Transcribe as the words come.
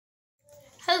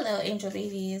Hello, angel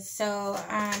babies. So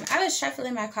I was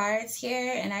shuffling my cards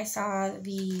here and I saw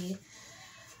the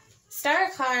Star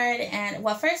card, and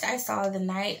well, first I saw the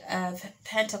Knight of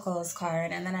Pentacles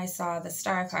card, and then I saw the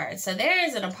Star card. So there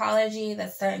is an apology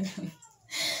that's starting.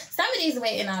 Somebody's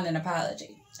waiting on an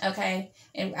apology, okay?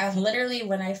 And I literally,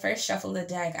 when I first shuffled the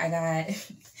deck, I got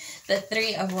the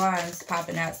Three of Wands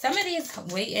popping out. Somebody's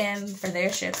waiting for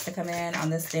their ships to come in on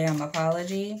this damn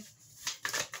apology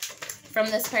from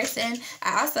this person.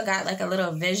 I also got like a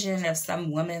little vision of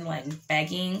some woman like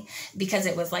begging because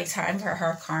it was like time for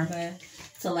her karma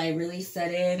to like really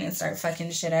set in and start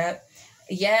fucking shit up.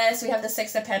 Yes, we have the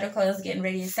Six of Pentacles getting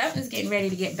ready. Something's getting ready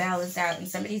to get balanced out and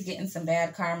somebody's getting some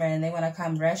bad karma and they want to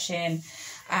come rush in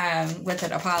with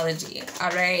an apology.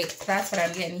 All right, that's what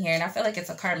I'm getting here. And I feel like it's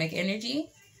a karmic energy.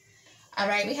 All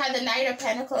right, we have the Knight of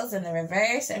Pentacles in the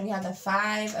reverse and we have the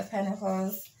Five of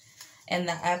Pentacles in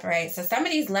the upright. So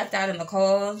somebody's left out in the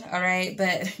cold, all right?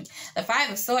 But the Five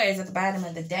of Swords at the bottom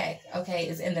of the deck, okay,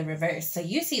 is in the reverse. So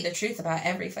you see the truth about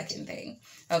every fucking thing,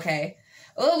 okay?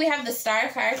 Oh, we have the Star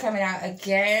card coming out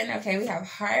again. Okay, we have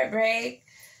heartbreak.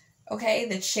 Okay,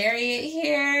 the Chariot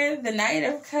here. The Knight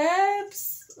of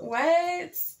Cups.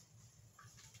 What?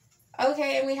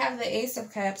 Okay, and we have the Ace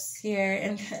of Cups here.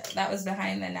 And that was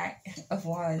behind the Knight of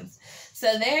Wands.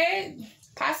 So they're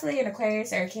possibly an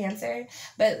Aquarius or a Cancer,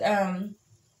 but there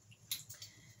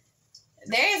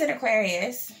is an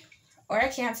Aquarius or a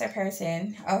Cancer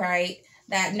person, all right,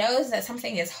 that knows that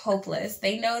something is hopeless.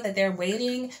 They know that they're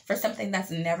waiting for something that's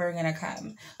never gonna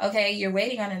come. Okay, you're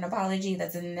waiting on an apology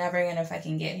that's never gonna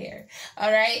fucking get here.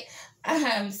 All right,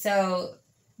 so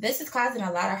this is causing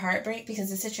a lot of heartbreak because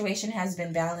the situation has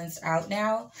been balanced out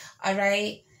now. All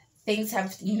right. Things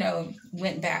have, you know,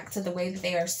 went back to the way that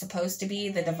they are supposed to be,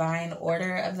 the divine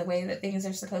order of the way that things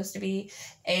are supposed to be.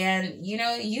 And, you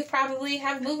know, you probably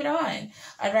have moved on,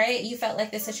 all right? You felt like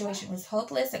the situation was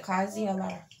hopeless. It caused you a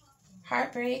lot of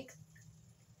heartbreak.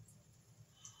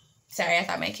 Sorry, I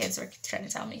thought my kids were trying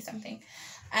to tell me something.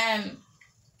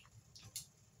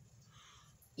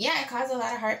 Yeah, it caused a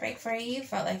lot of heartbreak for you. You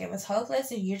felt like it was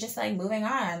hopeless and you're just like moving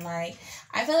on. Like,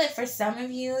 I feel like for some of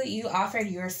you, you offered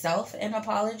yourself an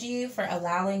apology for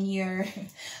allowing you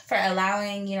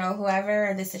know,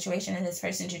 whoever the situation of this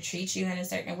person to treat you in a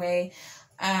certain way.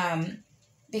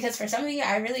 Because for some of you,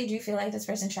 I really do feel like this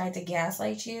person tried to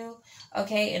gaslight you,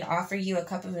 okay, and offer you a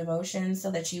cup of emotions so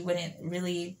that you wouldn't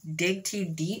really dig too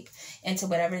deep into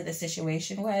whatever the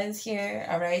situation was here,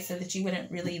 all right, so that you wouldn't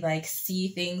really, like, see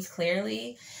things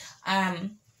clearly.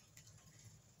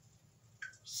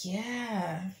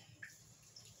 Yeah.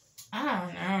 I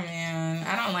don't know, man.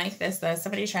 I don't like this, though.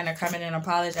 Somebody's trying to come in and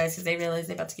apologize because they realize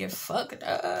they're about to get fucked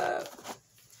up.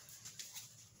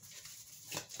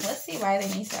 Let's see why they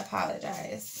need to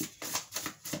apologize.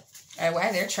 Or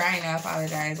why they're trying to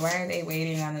apologize. Why are they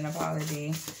waiting on an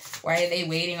apology? Why are they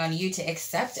waiting on you to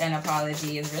accept an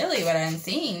apology is really what I'm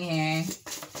seeing here.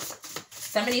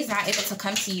 Somebody's not able to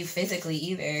come to you physically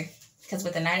either. Because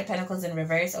with the Knight of Pentacles in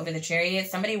reverse over the Chariot,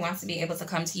 somebody wants to be able to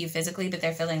come to you physically, but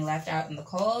they're feeling left out in the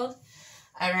cold.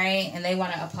 All right? And they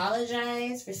want to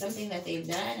apologize for something that they've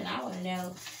done. And I want to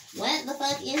know, what the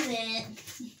fuck is it?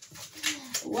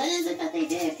 What is it that they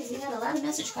did? Because we had a lot of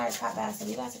message cards pop out, so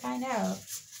we about to find out.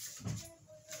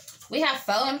 We have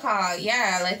phone call.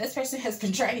 Yeah, like this person has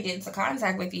been trying to get into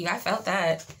contact with you. I felt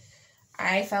that.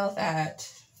 I felt that.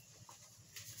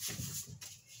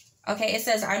 Okay, it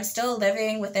says, I'm still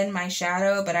living within my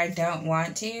shadow, but I don't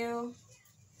want to.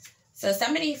 So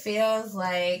somebody feels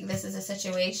like this is a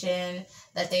situation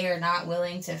that they are not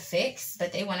willing to fix,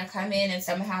 but they want to come in and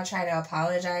somehow try to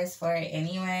apologize for it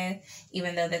anyway,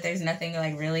 even though that there's nothing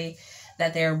like really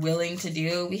that they're willing to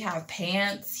do. We have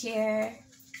pants here.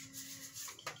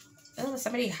 Oh,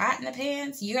 somebody hot in the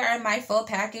pants. You are in my full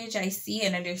package. I see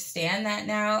and understand that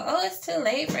now. Oh, it's too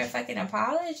late for a fucking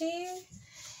apology.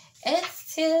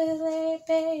 It's too late,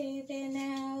 baby,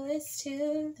 now it's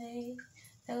too late.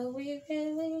 Though we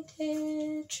really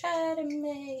did try to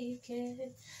make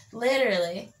it.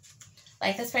 Literally.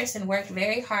 Like, this person worked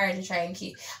very hard to try and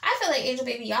keep... I feel like, Angel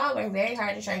Baby, y'all worked very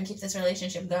hard to try and keep this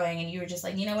relationship going. And you were just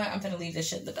like, you know what? I'm going to leave this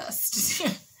shit in the dust.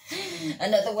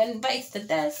 Another one bites the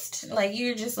dust. Like,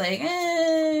 you're just like,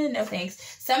 no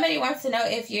thanks. Somebody wants to know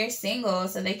if you're single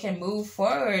so they can move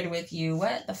forward with you.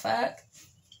 What the fuck?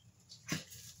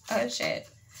 Oh, shit.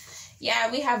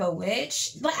 Yeah, we have a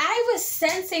witch. But I was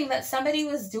sensing that somebody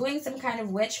was doing some kind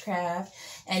of witchcraft.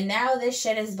 And now this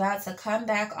shit is about to come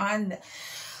back on.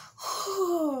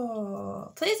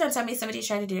 Please don't tell me somebody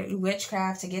tried to do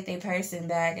witchcraft to get their person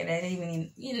back. And that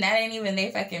ain't even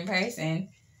their fucking person.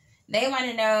 They want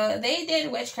to know, they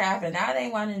did witchcraft, and now they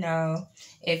want to know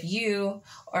if you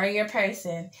or your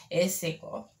person is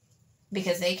single.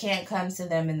 Because they can't come to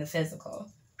them in the physical.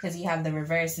 Because you have the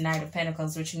reverse Knight of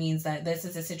Pentacles, which means that this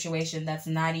is a situation that's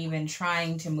not even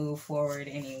trying to move forward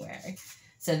anywhere.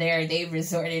 So they've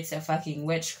resorted to fucking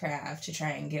witchcraft to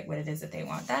try and get what it is that they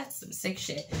want. That's some sick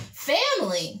shit.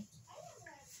 Family.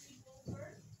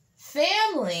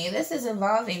 Family. This is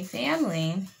involving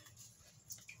family.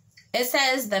 It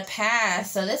says the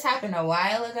past. So this happened a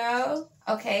while ago.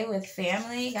 Okay, with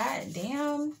family. God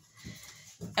damn.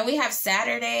 And we have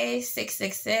Saturday,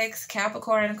 666,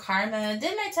 Capricorn, karma.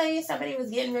 Didn't I tell you somebody was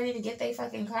getting ready to get their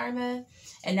fucking karma?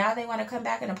 And now they want to come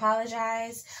back and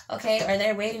apologize? Okay, or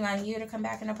they're waiting on you to come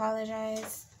back and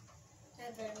apologize? I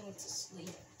better need to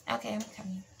sleep. Okay, I'm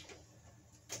coming.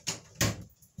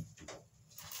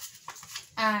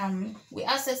 We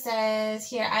also says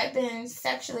here, I've been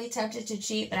sexually tempted to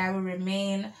cheat, but I will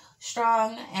remain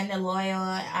strong and loyal.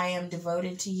 I am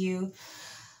devoted to you.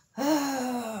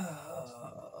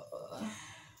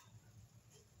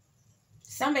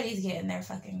 Somebody's getting their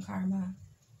fucking karma.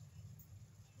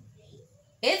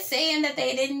 It's saying that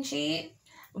they didn't cheat,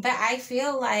 but I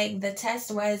feel like the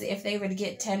test was if they would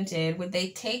get tempted, would they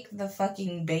take the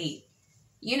fucking bait?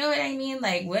 You know what I mean?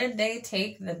 Like, would they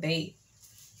take the bait?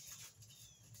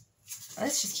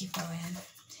 Let's just keep going.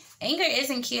 Anger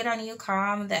isn't cute on you.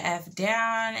 Calm the F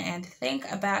down and think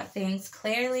about things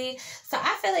clearly. So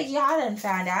I feel like y'all done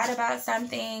found out about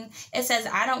something. It says,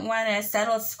 I don't want to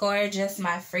settle score, just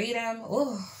my freedom.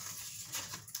 Ooh.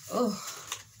 Ooh.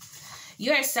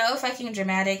 You are so fucking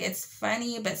dramatic. It's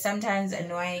funny, but sometimes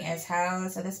annoying as hell.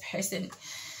 So this person...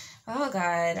 Oh,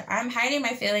 God. I'm hiding my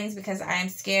feelings because I'm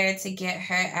scared to get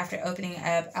hurt after opening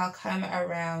up. I'll come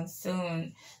around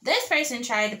soon. This person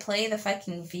tried to play the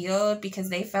fucking field because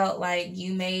they felt like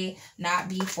you may not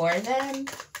be for them.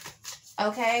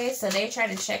 Okay? So they try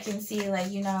to check and see,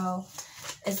 like, you know,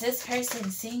 is this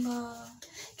person single?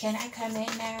 Can I come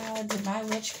in now? Did my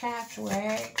witchcraft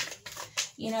work?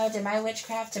 You know, did my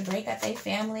witchcraft to break up their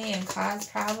family and cause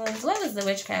problems? What was the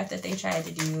witchcraft that they tried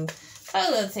to do? A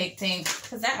little tink,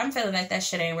 because I'm feeling like that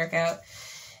shit ain't work out.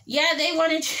 Yeah, they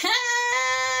wanted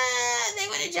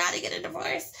y'all to get a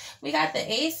divorce. We got the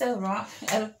Ace of I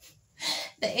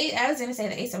was gonna say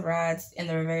the Ace of Rods in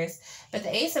the reverse, but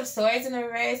the Ace of Swords in the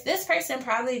reverse. This person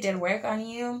probably did work on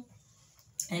you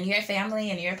and your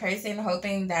family and your person,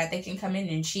 hoping that they can come in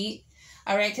and cheat.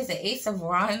 All right, because the Ace of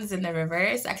Wands in the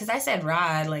reverse, because I said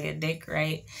rod, like a dick,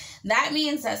 right? That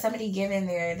means that somebody giving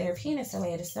their penis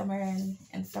away to somewhere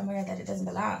and somewhere that it doesn't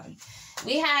belong.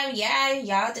 We have, yeah,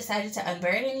 y'all decided to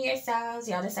unburden yourselves.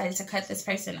 Y'all decided to cut this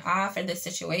person off or this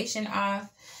situation off.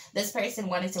 This person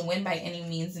wanted to win by any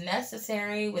means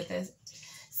necessary with the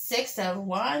Six of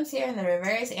Wands here in the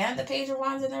reverse and the Page of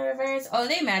Wands in the reverse. Oh,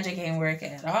 they magic ain't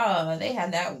working at all. They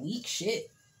have that weak shit.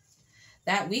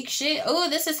 That weak shit.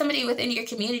 Oh, this is somebody within your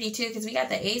community too, because we got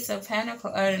the Ace of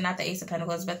Pentacles, or not the Ace of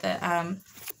Pentacles, but the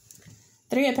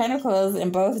Three of Pentacles in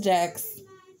both decks.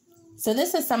 So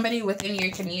this is somebody within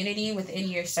your community, within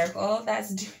your circle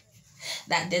that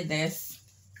did this.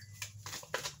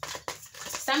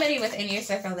 Somebody within your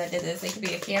circle that did this. They could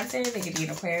be a Cancer, they could be an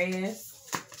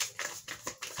Aquarius,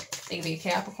 they could be a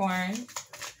Capricorn,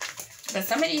 but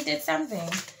somebody did something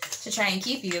to try and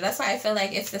keep you. That's why I feel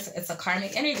like it's a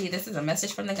karmic energy. This is a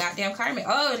message from the goddamn karmic.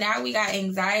 Oh, now we got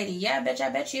anxiety. Yeah, bitch, I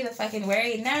bet you the fucking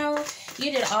worried. No,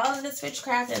 you did all of this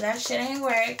witchcraft and that shit ain't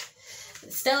work.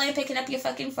 Still ain't picking up your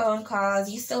fucking phone calls.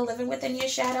 You still living within your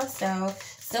shadow self.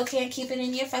 Still can't keep it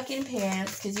in your fucking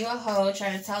pants because you a hoe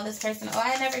trying to tell this person, oh,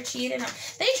 I never cheated.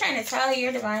 They trying to tell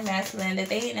your divine masculine that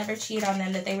they ain't never cheat on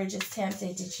them, that they were just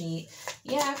tempted to cheat.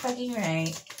 Yeah, fucking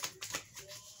right.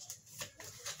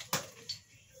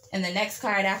 And the next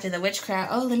card after the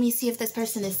witchcraft, oh, let me see if this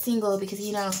person is single because,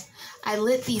 you know, I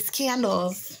lit these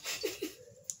candles.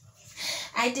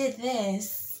 I did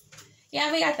this.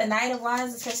 Yeah, we got the Knight of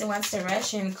Wands. This person wants to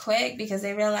rush in quick because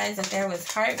they realized that there was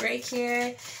heartbreak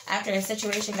here after a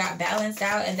situation got balanced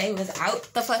out and they was out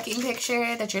the fucking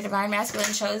picture, that your divine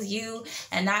masculine chose you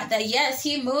and not that. Yes,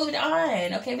 he moved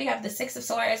on. Okay, we have the Six of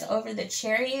Swords over the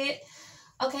Chariot.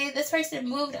 Okay, this person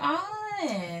moved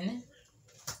on.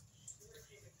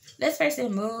 This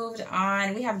person moved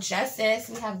on. We have Justice.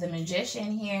 We have the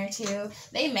Magician here, too.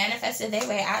 They manifested their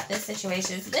way out this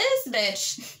situation. So this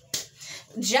bitch,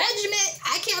 Judgment.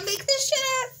 I can't make this shit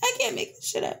up. I can't make this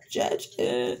shit up.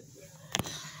 Judgment.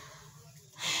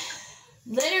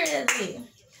 Literally,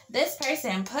 this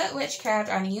person put witchcraft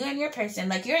on you and your person,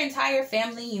 like your entire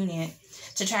family unit,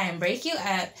 to try and break you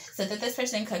up so that this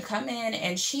person could come in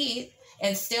and cheat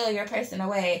and steal your person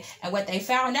away. And what they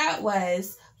found out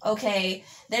was, Okay,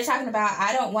 they're talking about,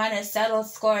 I don't want to settle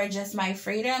score, just my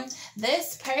freedom.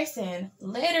 This person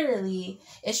literally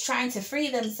is trying to free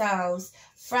themselves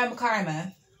from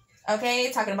karma.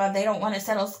 Okay, talking about they don't want to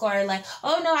settle score, like,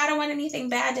 oh no, I don't want anything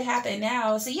bad to happen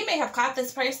now. So you may have caught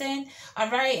this person, all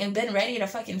right, and been ready to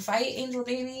fucking fight, angel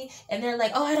baby, and they're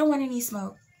like, oh, I don't want any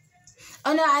smoke.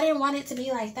 Oh no, I didn't want it to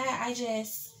be like that.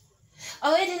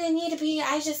 Oh, it didn't need to be.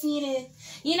 I just needed,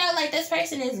 like this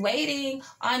person is waiting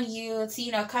on you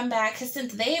to, come back. Because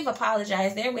since they've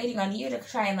apologized, they're waiting on you to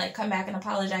try and, like, come back and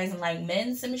apologize and, like,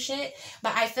 mend some shit.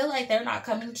 But I feel like they're not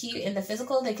coming to you in the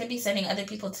physical. They could be sending other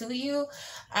people to you.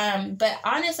 But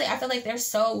honestly, I feel like they're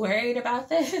so worried about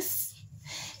this.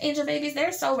 Angel babies,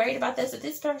 they're so worried about this that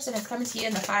this person is coming to you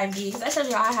in the 5D. Because I told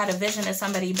you I had a vision of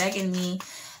somebody begging me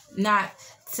not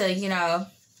to,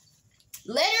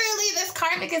 literally, this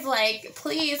karmic is like,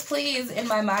 please, please, in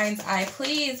my mind's eye,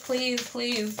 please, please,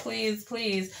 please, please,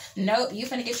 please. Nope, you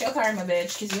finna get your karma,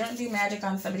 bitch, because you don't do magic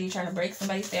on somebody trying to break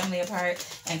somebody's family apart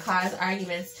and cause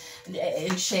arguments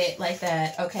and shit like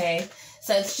that, okay?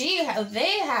 So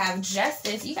they have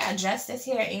justice. You got justice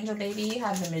here, angel baby. You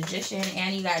have the magician,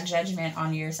 and you got judgment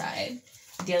on your side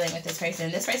dealing with this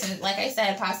person. This person, like I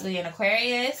said, possibly an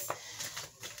Aquarius,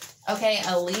 okay,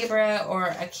 a Libra, or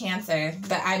a Cancer.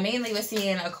 But I mainly was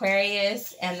seeing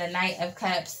Aquarius and the Knight of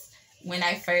Cups when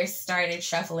I first started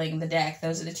shuffling the deck.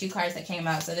 Those are the two cards that came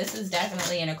out. So this is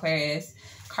definitely an Aquarius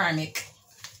karmic,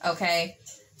 okay?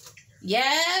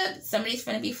 Yeah, somebody's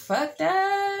gonna be fucked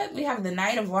up. We have the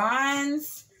Knight of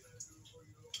Wands.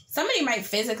 Somebody might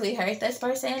physically hurt this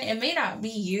person. It may not be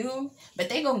you, but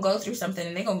they gonna go through something,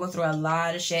 and they gonna go through a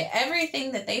lot of shit.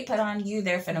 Everything that they put on you,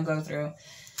 they're finna go through.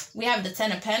 We have the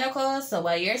 10 of Pentacles. So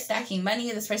while you're stacking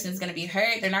money, this person is going to be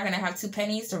hurt. They're not going to have two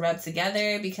pennies to rub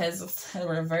together because it's a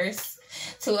reverse.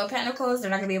 2 of Pentacles. They're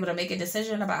not going to be able to make a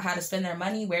decision about how to spend their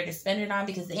money, where to spend it on,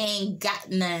 because they ain't got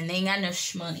none. They ain't got no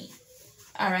shmoney.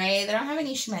 All right? They don't have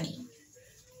any shmoney.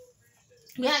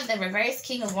 We have the reverse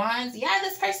King of Wands. Yeah,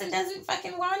 this person doesn't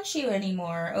fucking want you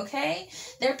anymore, okay?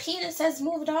 Their penis has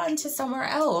moved on to somewhere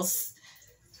else.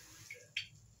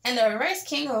 And the reverse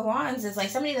King of Wands is like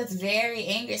somebody that's very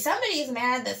angry. Somebody is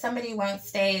mad that somebody won't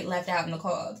stay left out in the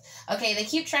cold. Okay, they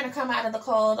keep trying to come out of the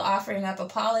cold, offering up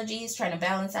apologies, trying to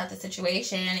balance out the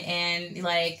situation. And,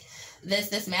 like,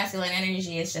 this masculine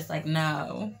energy is just like,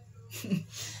 no.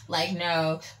 Like,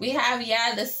 no. We have,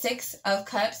 yeah, the 6 of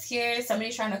Cups here.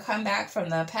 Somebody trying to come back from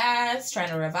the past, trying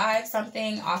to revive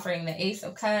something, offering the Ace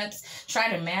of Cups,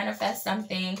 trying to manifest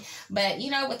something. But,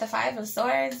 with the 5 of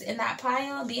Swords in that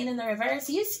pile, being in the reverse,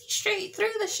 you see straight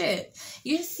through the shit.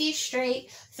 You see straight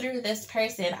through this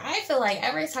person. I feel like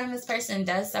every time this person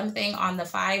does something on the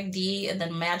 5D in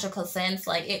the magical sense,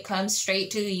 like, it comes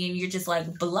straight to you and you're just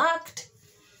like, blocked.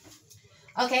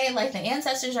 Okay, like the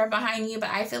ancestors are behind you, but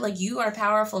I feel like you are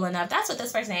powerful enough. That's what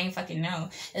this person ain't fucking know.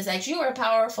 Is that you are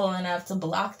powerful enough to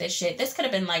block this shit. This could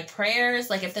have been like prayers,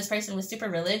 like if this person was super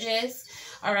religious,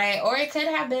 all right? Or it could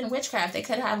have been witchcraft. They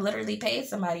could have literally paid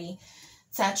somebody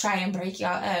to try and break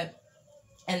y'all up.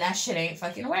 And that shit ain't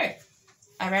fucking work.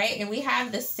 All right? And we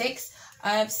have the 6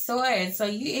 of Swords. So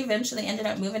you eventually ended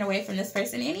up moving away from this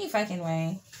person any fucking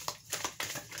way.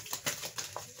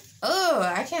 Oh,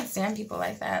 I can't stand people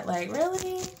like that. Like,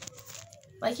 really?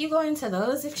 Like, you go into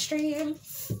those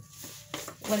extremes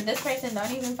when this person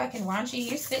don't even fucking want you.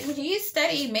 You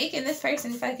study making this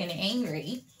person fucking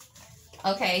angry.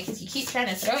 Okay, because you keep trying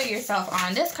to throw yourself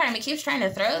on. This karma keeps trying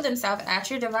to throw themselves at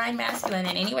your divine masculine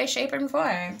in any way, shape, or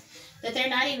form. That they're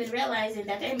not even realizing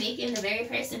that they're making the very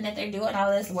person that they're doing all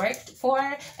this work for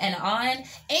and on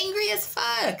angry as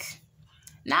fuck.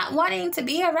 Not wanting to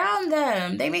be around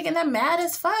them. They making them mad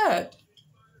as fuck.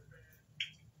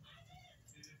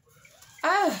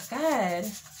 Oh, God.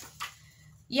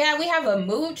 Yeah, we have a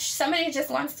mooch. Somebody just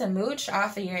wants to mooch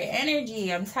off of your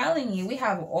energy. I'm telling you. We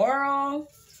have oral.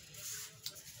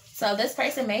 So this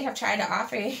person may have tried to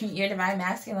offer your divine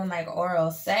masculine like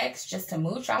oral sex just to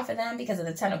mooch off of them because of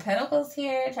the 10 of Pentacles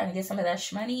here. Trying to get some of that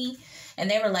shmoney. And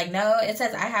they were like, no, it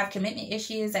says I have commitment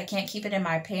issues. I can't keep it in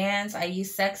my pants. I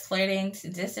use sex flirting to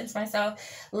distance myself.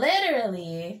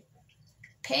 Literally,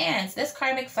 pants. This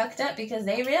karmic fucked up because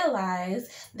they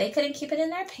realized they couldn't keep it in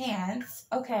their pants.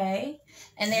 Okay.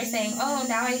 And they're saying, oh,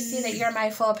 now I see that you're my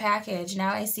full package.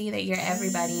 Now I see that you're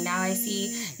everybody. Now I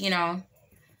see,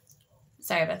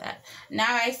 sorry about that.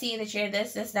 Now I see that you're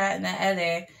this, that, and the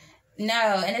other.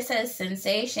 No. And it says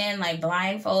sensation, like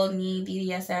blindfold me,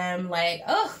 BDSM, like,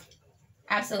 oh.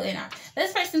 Absolutely not.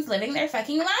 This person's living their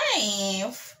fucking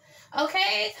life.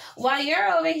 Okay, while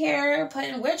you're over here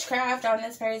putting witchcraft on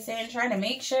this person, trying to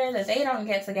make sure that they don't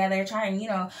get together, trying, you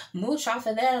know, mooch off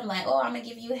of them, like, oh, I'm gonna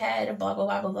give you head, blah, blah,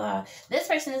 blah, blah, blah. This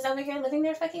person is over here living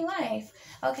their fucking life,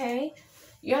 okay?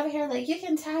 You're over here like, you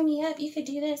can tie me up, you could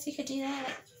do this, you could do that.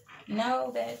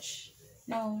 No, bitch.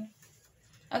 No.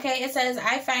 Okay, it says,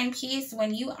 I find peace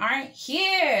when you aren't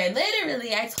here.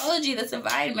 Literally, I told you this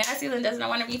divine masculine does not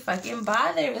want to be fucking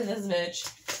bothered with this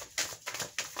bitch.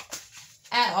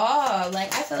 At all.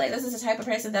 Like, I feel like this is the type of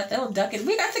person that they'll duck it.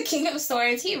 We got the King of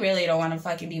Swords. He really don't want to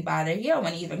fucking be bothered. He don't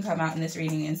want to even come out in this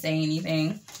reading and say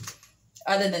anything.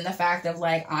 Other than the fact of,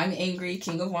 like, I'm angry,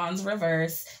 King of Wands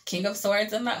reverse, King of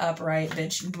Swords in the upright,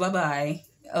 bitch. Bye-bye.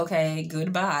 Okay,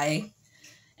 goodbye.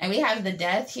 And we have the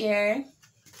Death here.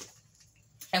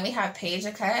 And we have Page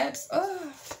of Cups. Oh.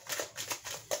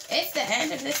 It's the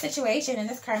end of this situation, and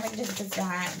this karmic just does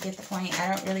not get the point.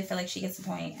 I don't really feel like she gets the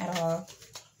point at all.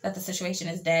 That the situation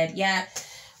is dead. Yeah.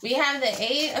 We have the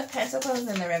 8 of Pentacles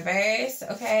in the reverse.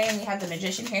 Okay. And we have the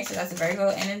Magician here. So that's Virgo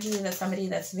energy. That's somebody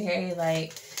that's very,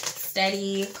 like,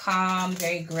 steady, calm,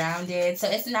 very grounded. So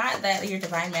it's not that your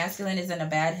divine masculine is in a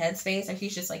bad headspace or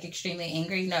he's just, like, extremely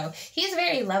angry. No. He's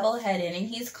very level-headed, and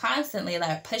he's constantly,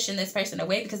 like, pushing this person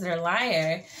away because they're a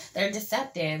liar. They're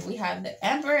deceptive. We have the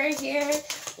Emperor here.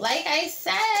 Like I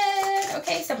said,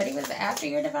 okay, somebody was after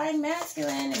your divine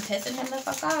masculine and pissing him the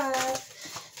fuck off.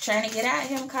 Trying to get at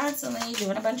him constantly,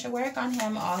 doing a bunch of work on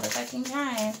him all the fucking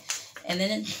time. And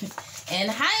then in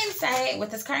hindsight,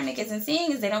 what this karmic isn't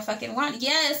seeing is they don't fucking want.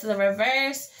 Yes, the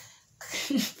reverse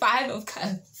 5 of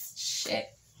Cups. Shit.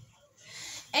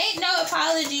 Ain't no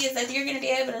apologies that you're going to be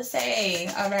able to say,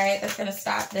 all right, that's going to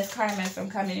stop this karma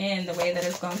from coming in the way that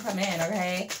it's going to come in,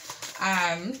 okay?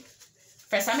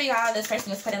 For some of y'all, this person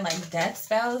was putting, like, death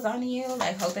spells on you,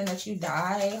 like, hoping that you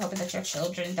die, hoping that your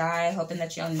children die, hoping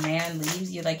that your man leaves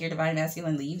you, like, your divine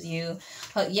masculine leaves you.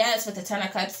 Yes, with the 10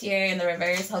 of Cups here in the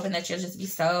reverse, hoping that you'll just be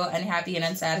so unhappy and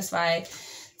unsatisfied.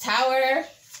 Tower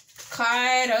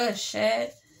card, oh,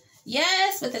 shit.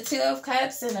 Yes, with the 2 of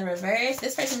Cups in the reverse,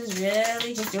 this person is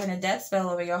really just doing a death spell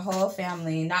over your whole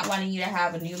family, not wanting you to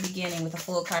have a new beginning with a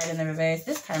full card in the reverse.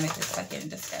 This karmic is fucking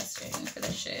disgusting for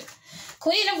this shit.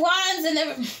 Queen of Wands in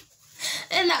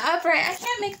the upright. I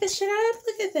can't make this shit up.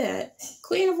 Look at that.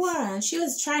 Queen of Wands. She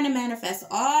was trying to manifest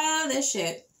all this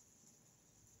shit.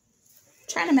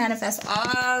 Trying to manifest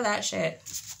all that shit.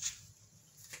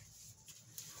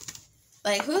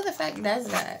 Like, who the fuck does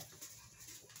that?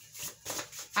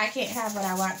 I can't have what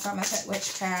I want from a put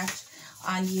witchcraft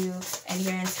on you and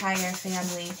your entire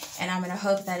family, and I'm going to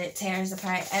hope that it tears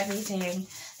apart everything,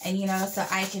 and, you know, so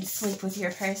I can sleep with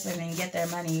your person and get their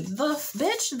money. The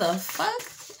bitch, the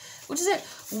fuck? What is it?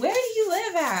 Where do you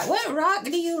live at? What rock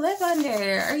do you live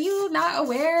under? Are you not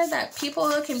aware that people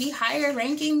can be higher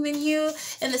ranking than you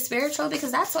in the spiritual?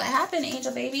 Because that's what happened,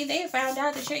 Angel Baby. They found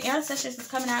out that your ancestors was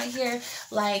coming out here,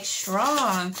 like,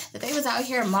 strong. That they was out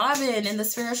here mobbing in the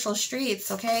spiritual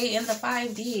streets, okay? In the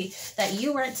 5D. That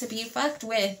you weren't to be fucked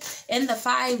with in the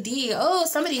 5D. Oh,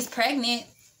 somebody's pregnant.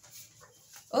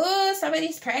 Oh,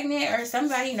 somebody's pregnant, or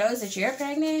somebody knows that you're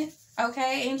pregnant.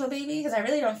 Okay, Angel Baby, because I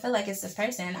really don't feel like it's this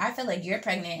person. I feel like you're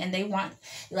pregnant and they want,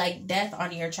 like, death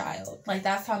on your child. Like,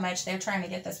 that's how much they're trying to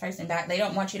get this person back. They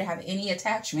don't want you to have any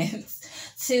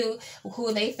attachments to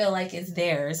who they feel like is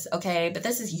theirs, okay? But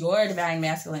this is your divine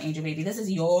masculine, Angel Baby. This is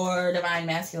your divine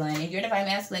masculine. And your divine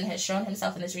masculine has shown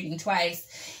himself in this reading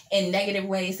twice in negative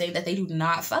ways, saying that they do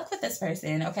not fuck with this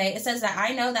person, okay? It says that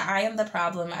I know that I am the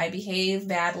problem. I behave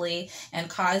badly and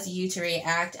cause you to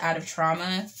react out of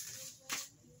trauma.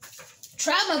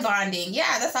 Trauma bonding.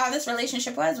 Yeah, that's all this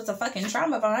relationship was a fucking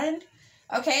trauma bond.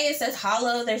 Okay, it says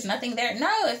hollow. There's nothing there.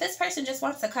 No, if this person just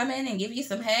wants to come in and give you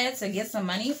some head to get some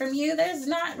money from you, there's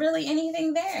not really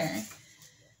anything there.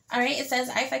 All right, it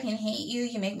says, I fucking hate you.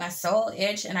 You make my soul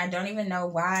itch, and I don't even know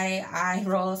why. I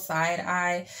roll side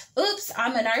eye. Oops,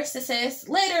 I'm a narcissist.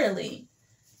 Literally.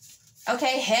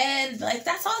 Okay, head. Like,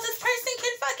 that's all this person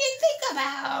can fucking think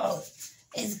about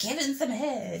is giving some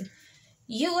head.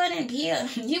 You wouldn't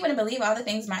believe all the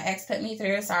things my ex put me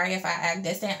through. Sorry if I act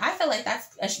distant. I feel like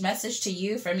that's a message to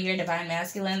you from your divine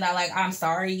masculine that, like, I'm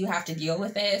sorry you have to deal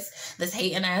with this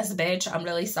hating ass bitch. I'm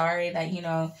really sorry that, you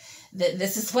know,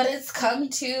 this is what it's come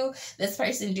to. This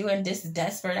person doing this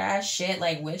desperate ass shit,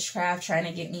 like witchcraft, trying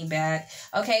to get me back.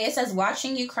 Okay, it says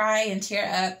watching you cry and tear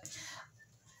up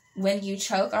when you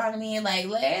choke on me. Like,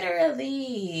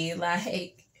 literally,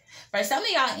 like, for some of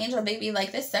y'all, Angel Baby,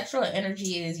 like, this sexual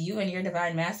energy is you and your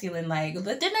divine masculine. Like,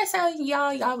 but didn't I tell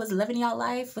y'all was living y'all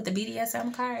life with the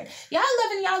BDSM card? Y'all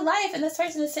living y'all life, and this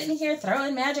person is sitting here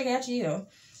throwing magic at you.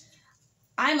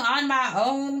 I'm on my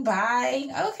own, bye.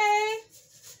 Okay.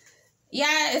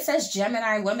 Yeah, it says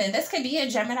Gemini woman. This could be a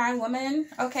Gemini woman,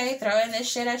 okay, throwing this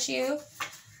shit at you.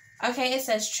 Okay, it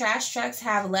says trash trucks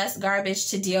have less garbage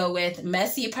to deal with.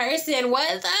 Messy person.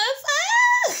 What the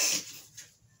fuck?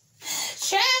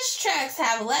 Trash trucks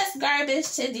have less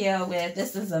garbage to deal with.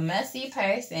 This is a messy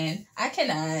person. I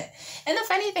cannot. And the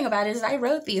funny thing about it is I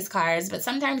wrote these cards, but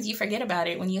sometimes you forget about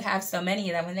it when you have so many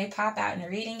of them. When they pop out in a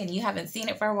reading and you haven't seen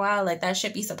it for a while, like that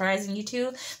should be surprising you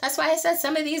too. That's why I said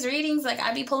some of these readings, like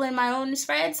I be pulling my own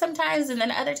spread sometimes, and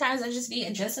then other times I just be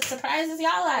just as surprised as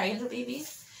y'all are, angel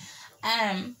babies.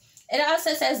 It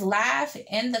also says laugh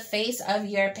in the face of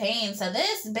your pain. So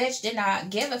this bitch did not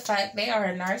give a fuck. They are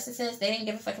a narcissist. They didn't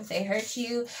give a fuck if they hurt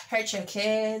you, hurt your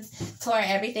kids, tore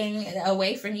everything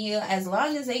away from you. As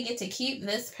long as they get to keep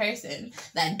this person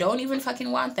that don't even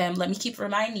fucking want them. Let me keep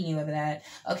reminding you of that.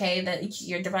 Okay, that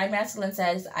your divine masculine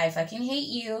says, I fucking hate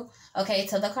you. Okay,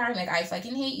 to the karmic, I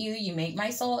fucking hate you. You make my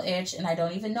soul itch, and I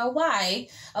don't even know why.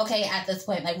 Okay, at this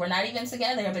point, like, we're not even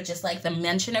together, but just, like, the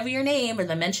mention of your name or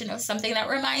the mention of something that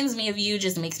reminds me of you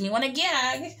just makes me want to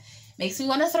gag, makes me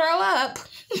want to throw up,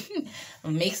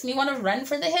 makes me want to run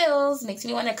for the hills, makes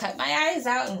me want to cut my eyes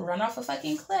out and run off a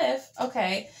fucking cliff.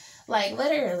 Okay, like,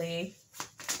 literally,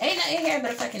 ain't nothing here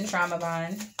but a fucking trauma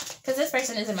bond. Because this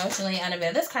person is emotionally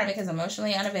unavailable. This karmic is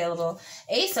emotionally unavailable.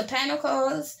 Ace of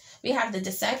Pentacles. We have the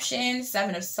Deception,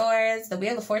 Seven of Swords, the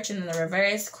Wheel of Fortune in the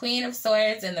reverse, Queen of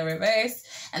Swords in the reverse,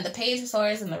 and the Page of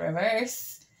Swords in the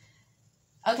reverse.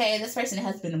 Okay, this person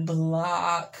has been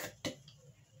blocked.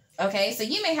 Okay, so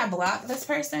you may have blocked this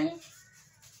person.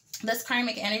 This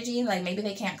karmic energy, like maybe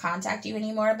they can't contact you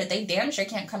anymore, but they damn sure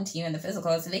can't come to you in the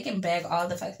physical, so they can beg all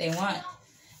the fuck they want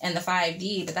in the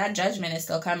 5D, but that judgment is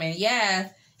still coming. Yeah,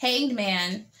 Hanged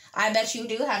Man. I bet you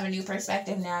do have a new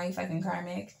perspective now, you fucking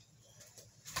karmic.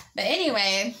 But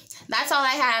anyway, that's all I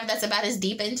have. That's about as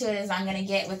deep into it as I'm going to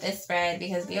get with this spread,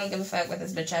 because we don't give a fuck what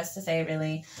this bitch has to say,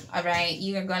 really. All right?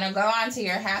 You are going to go on to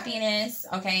your happiness,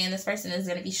 okay? And this person is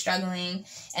going to be struggling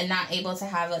and not able to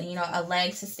have, a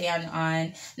leg to stand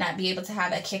on, not be able to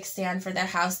have a kickstand for their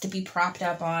house to be propped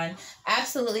up on.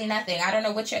 Absolutely nothing. I don't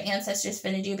know what your ancestors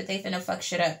finna do, but they finna fuck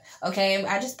shit up, okay?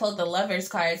 I just pulled the Lovers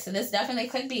card, so this definitely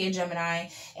could be a Gemini,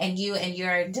 and you and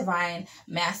your divine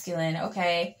masculine,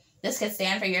 okay? This could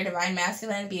stand for your divine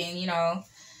masculine being,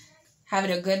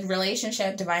 having a good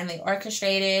relationship, divinely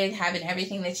orchestrated, having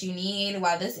everything that you need,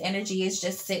 while this energy is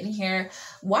just sitting here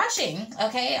watching,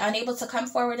 okay? Unable to come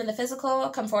forward in the physical,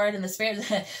 come forward in the spirit.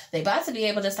 They about to be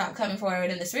able to stop coming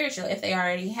forward in the spiritual if they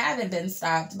already haven't been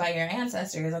stopped by your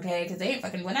ancestors, okay? Because they ain't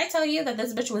fucking... When I tell you that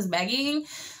this bitch was begging,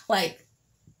 like...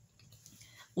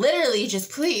 Literally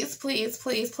just please, please,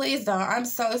 please, please don't. I'm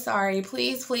so sorry.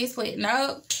 Please, please, please.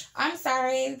 No, I'm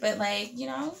sorry. But like,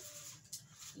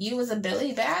 you was a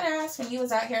Billy badass when you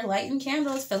was out here lighting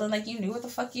candles, feeling like you knew what the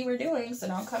fuck you were doing. So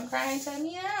don't come crying to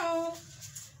me now.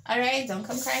 All right? Don't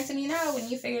come crying to me now when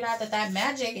you figured out that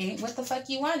magic ain't what the fuck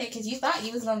you wanted, because you thought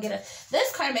you was going to get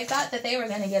this karmic thought that they were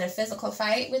going to get a physical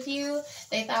fight with you.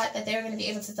 They thought that they were going to be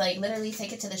able to, like, literally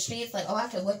take it to the streets. Like, oh, I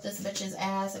could whip this bitch's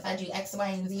ass if I do X, Y,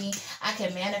 and Z. I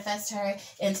could manifest her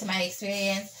into my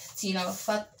experience to,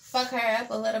 fuck her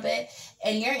up a little bit.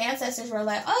 And your ancestors were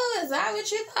like, oh, is that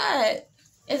what you thought?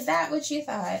 Is that what you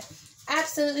thought?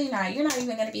 Absolutely not. You're not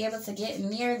even going to be able to get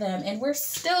near them, and we're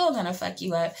still going to fuck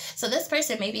you up. So this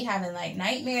person may be having, like,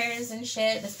 nightmares and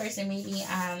shit. This person may be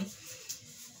having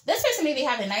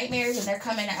nightmares, and they're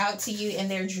coming out to you in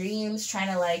their dreams,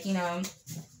 trying to, like,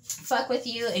 fuck with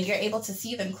you, and you're able to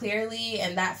see them clearly,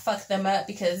 and that fucked them up,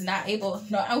 because not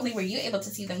only were you able to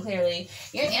see them clearly,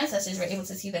 your ancestors were able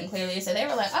to see them clearly. So they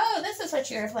were like, oh, this is what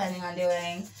you were planning on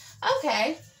doing.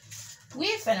 Okay.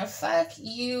 We're finna fuck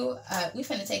you up. We're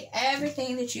finna take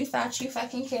everything that you thought you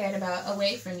fucking cared about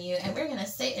away from you, and we're gonna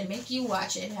sit and make you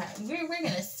watch it. We're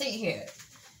gonna sit here,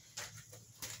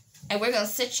 and we're gonna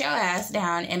sit your ass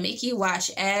down and make you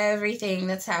watch everything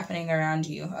that's happening around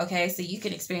you, okay? So you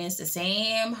can experience the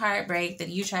same heartbreak that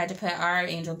you tried to put our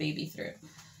angel baby through.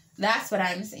 That's what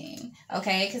I'm seeing,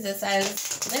 okay? Because it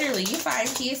says, literally, you find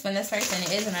peace when this person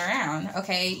isn't around,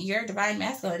 okay? Your divine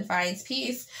masculine finds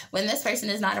peace when this person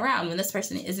is not around, when this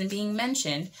person isn't being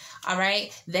mentioned, all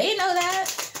right? They know that.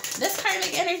 This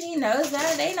karmic energy knows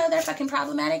that. They know they're fucking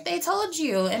problematic. They told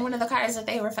you in one of the cards that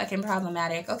they were fucking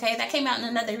problematic, okay? That came out in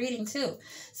another reading, too.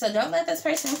 So don't let this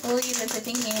person fool you into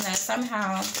thinking that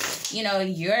somehow,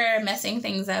 you're messing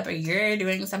things up or you're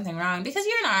doing something wrong, because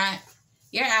you're not.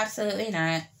 You're absolutely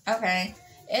not. Okay.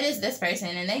 It is this person,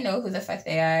 and they know who the fuck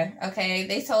they are, okay?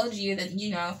 They told you that,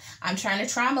 you know, I'm trying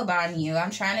to trauma bond you. I'm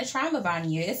trying to trauma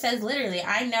bond you. It says literally,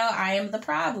 I know I am the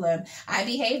problem. I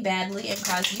behave badly and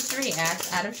cause you to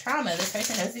react out of trauma. This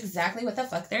person knows exactly what the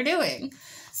fuck they're doing.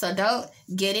 So don't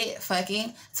get it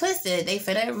fucking twisted. They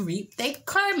finna reap their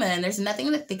karma, and there's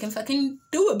nothing that they can fucking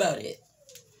do about it.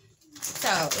 So,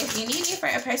 if you need me for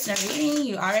a personal reading,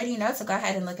 you already know, so go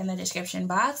ahead and look in the description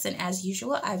box. And as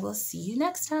usual, I will see you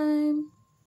next time.